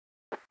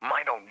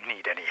I don't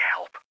need any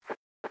help.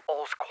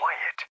 All's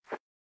quiet.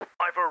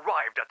 I've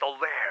arrived at the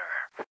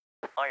lair.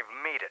 I've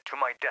made it to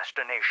my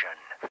destination.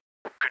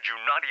 Could you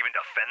not even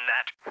defend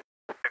that?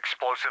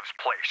 Explosives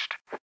placed.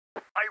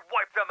 I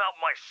wiped them out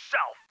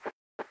myself.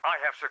 I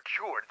have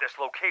secured this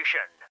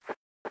location.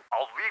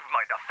 I'll leave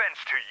my defense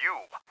to you.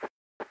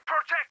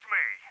 Protect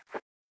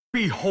me!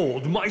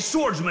 Behold my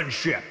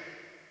swordsmanship!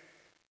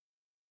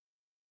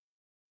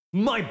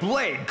 My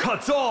blade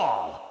cuts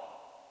all!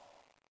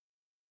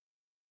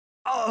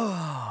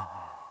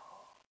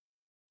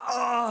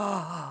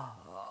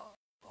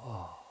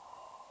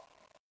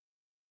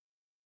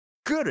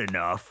 Good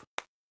enough.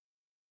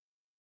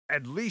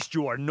 At least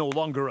you are no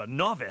longer a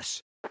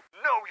novice.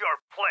 Know your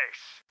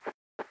place.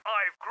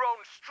 I've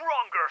grown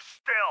stronger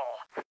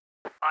still.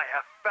 I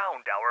have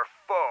found our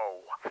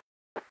foe.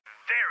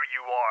 There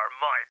you are,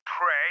 my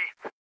prey.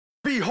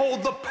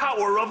 Behold the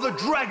power of the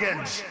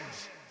dragons!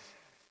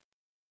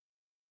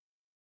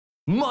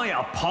 My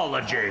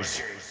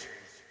apologies.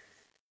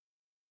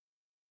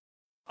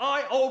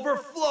 I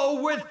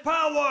overflow with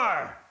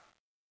power!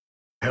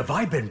 Have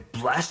I been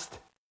blessed?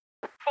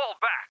 Fall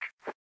back.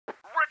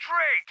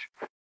 Retreat.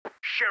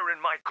 Share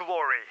in my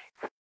glory.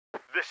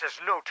 This is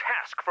no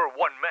task for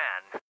one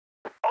man.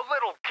 A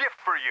little gift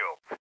for you.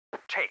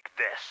 Take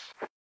this.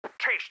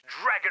 Taste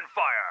dragon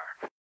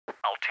fire.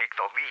 I'll take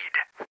the lead.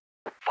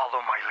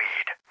 Follow my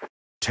lead.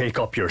 Take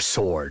up your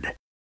sword.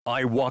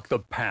 I walk the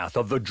path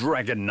of the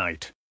Dragon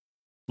Knight.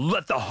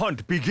 Let the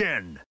hunt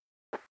begin.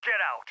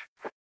 Get out.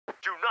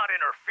 Do not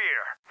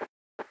interfere.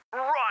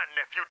 Run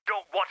if you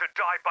don't want to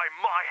die by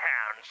my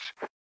hands.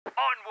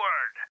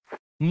 Onward.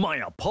 My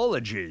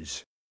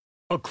apologies.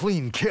 A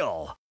clean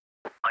kill.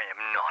 I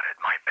am not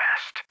at my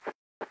best.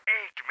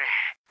 Aid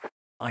me.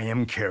 I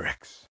am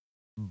Kyrix.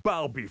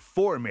 Bow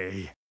before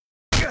me.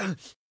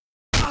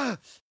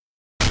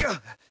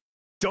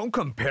 Don't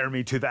compare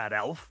me to that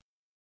elf.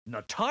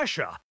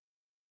 Natasha,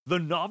 the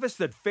novice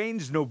that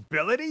feigns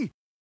nobility?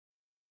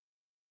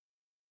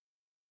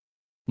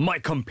 My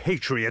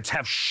compatriots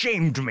have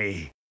shamed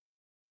me.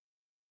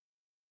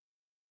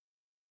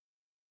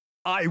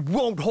 I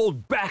won't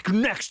hold back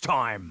next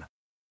time.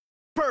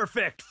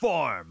 Perfect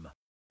form.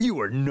 You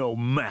are no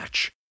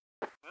match.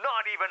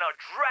 Not even a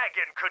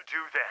dragon could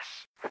do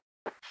this.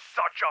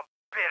 Such a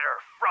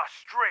bitter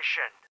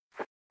frustration.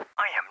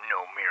 I am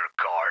no mere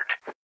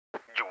guard.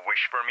 You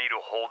wish for me to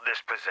hold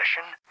this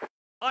position?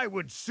 I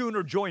would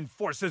sooner join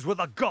forces with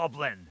a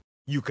goblin.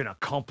 You can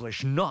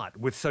accomplish naught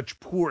with such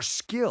poor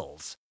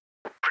skills.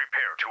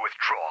 Prepare to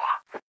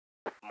withdraw.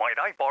 Might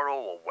I borrow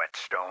a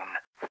whetstone?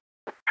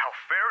 How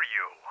fare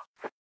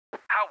you?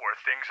 How are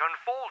things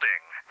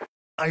unfolding?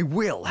 I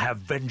will have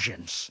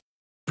vengeance.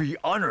 Be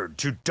honored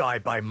to die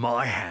by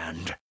my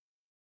hand.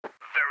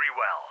 Very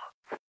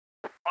well.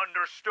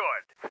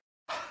 Understood.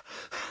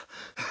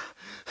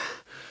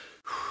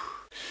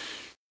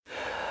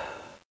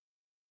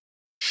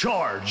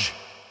 Charge!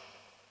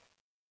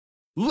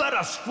 Let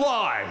us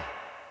fly!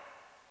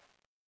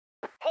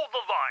 Hold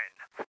the line.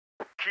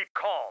 Keep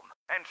calm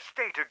and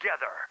stay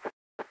together.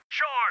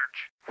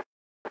 Charge!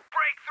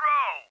 Break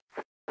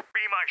through!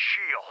 Be my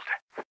shield.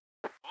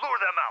 Lure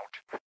them out.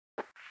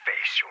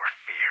 Face your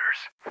fears.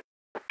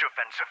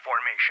 Defensive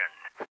formation.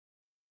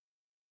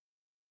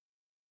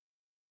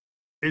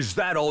 Is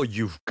that all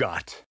you've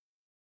got?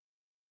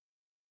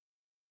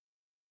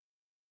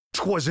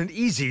 'Twas an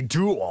easy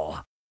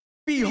duel.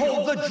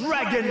 Behold the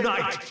Dragon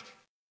Knight!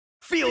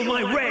 Feel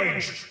my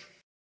rage!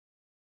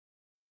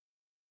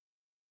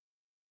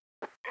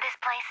 This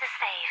place is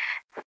safe.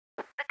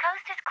 The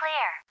coast is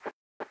clear.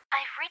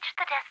 I've reached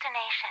the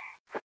destination.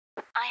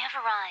 I have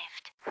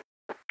arrived.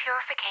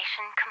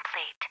 Purification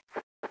complete.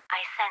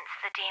 I sense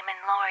the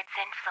Demon Lord's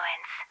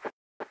influence.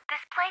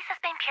 This place has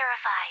been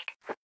purified.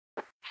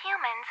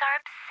 Humans are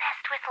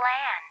obsessed with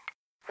land.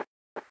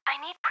 I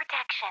need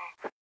protection.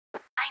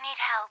 I need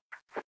help.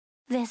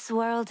 This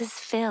world is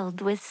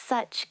filled with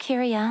such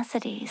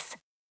curiosities.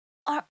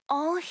 Are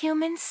all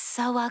humans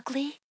so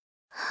ugly?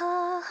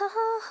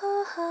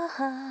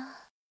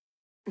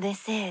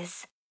 This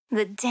is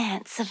the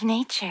dance of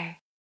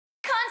nature.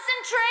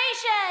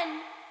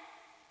 Concentration!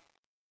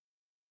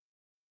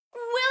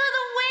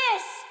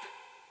 Will-o'-the-wisp!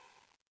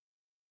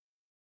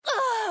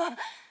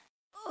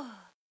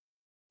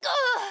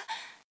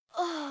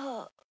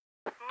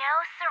 No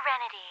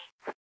serenity.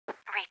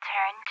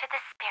 Return to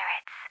the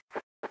spirits.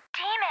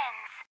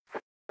 Demons!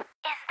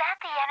 Is that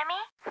the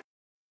enemy?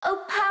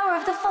 O power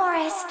of the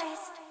forest!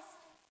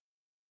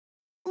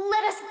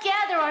 Let us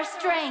gather our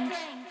strength.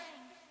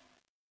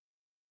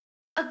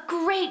 A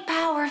great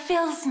power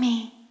fills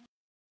me.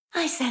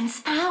 I sense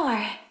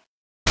power.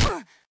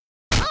 Let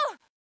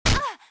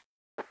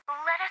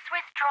us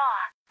withdraw.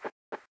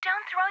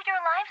 Don't throw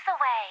your lives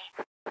away.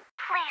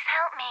 Please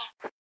help me.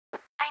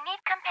 I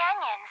need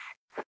companions.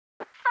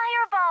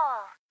 Fireball!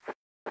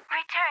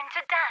 Return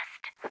to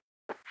dust.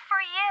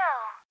 For you.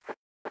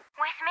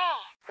 With me.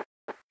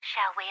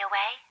 Shall we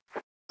away?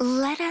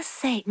 Let us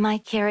sate my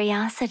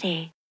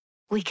curiosity.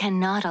 We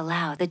cannot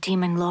allow the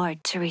Demon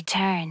Lord to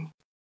return.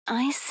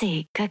 I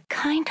seek a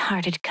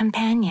kind-hearted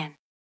companion.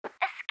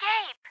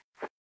 Escape!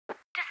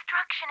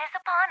 Destruction is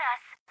upon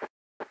us.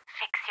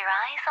 Fix your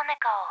eyes on the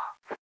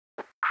goal.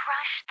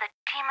 Crush the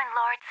Demon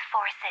Lord's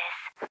forces.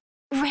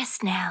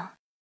 Rest now.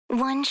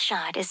 One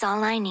shot is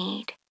all I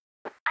need.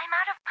 I'm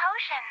out of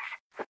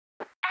potions.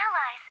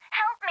 Allies,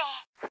 help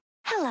me!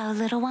 Hello,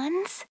 little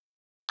ones.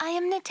 I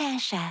am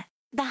Natasha,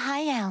 the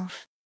High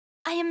Elf.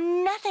 I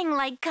am nothing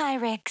like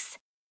Kyrix.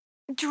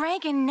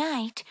 Dragon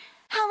Knight,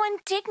 how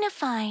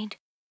undignified.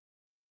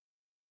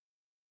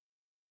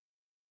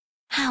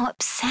 How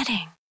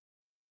upsetting.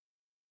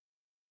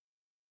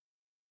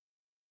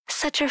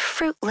 Such a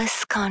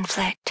fruitless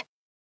conflict.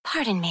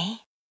 Pardon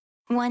me.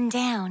 One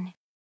down.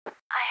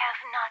 I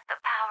have not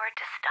the power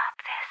to stop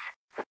this.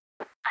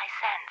 I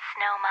sense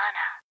no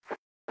mana.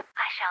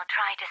 I shall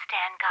try to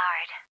stand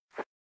guard.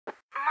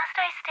 Must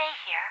I stay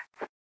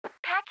here?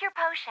 Pack your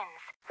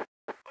potions.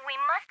 We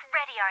must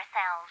ready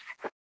ourselves.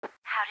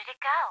 How did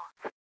it go?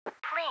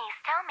 Please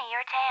tell me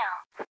your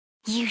tale.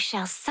 You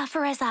shall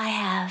suffer as I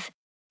have.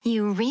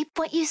 You reap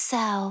what you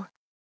sow.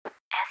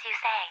 As you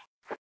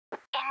say.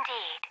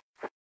 Indeed.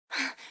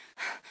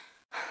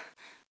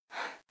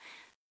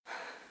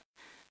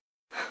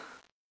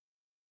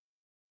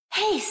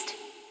 Haste!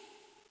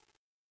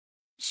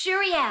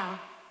 Shuriel!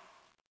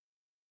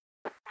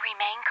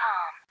 Remain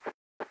calm.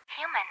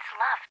 Humans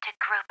love to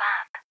group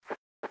up.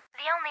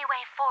 The only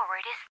way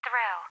forward is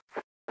through.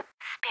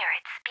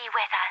 Spirits be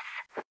with us.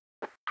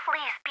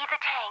 Please be the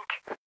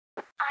tank.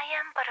 I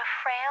am but a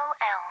frail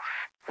elf.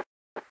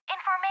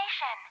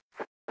 Information!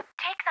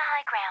 Take the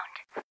high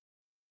ground.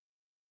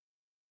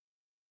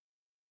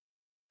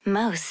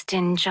 Most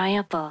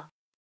enjoyable.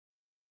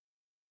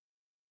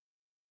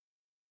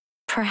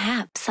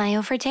 Perhaps I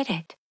overdid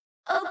it.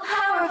 O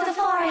power of the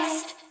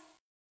forest!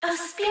 O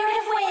spirit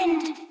of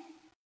wind!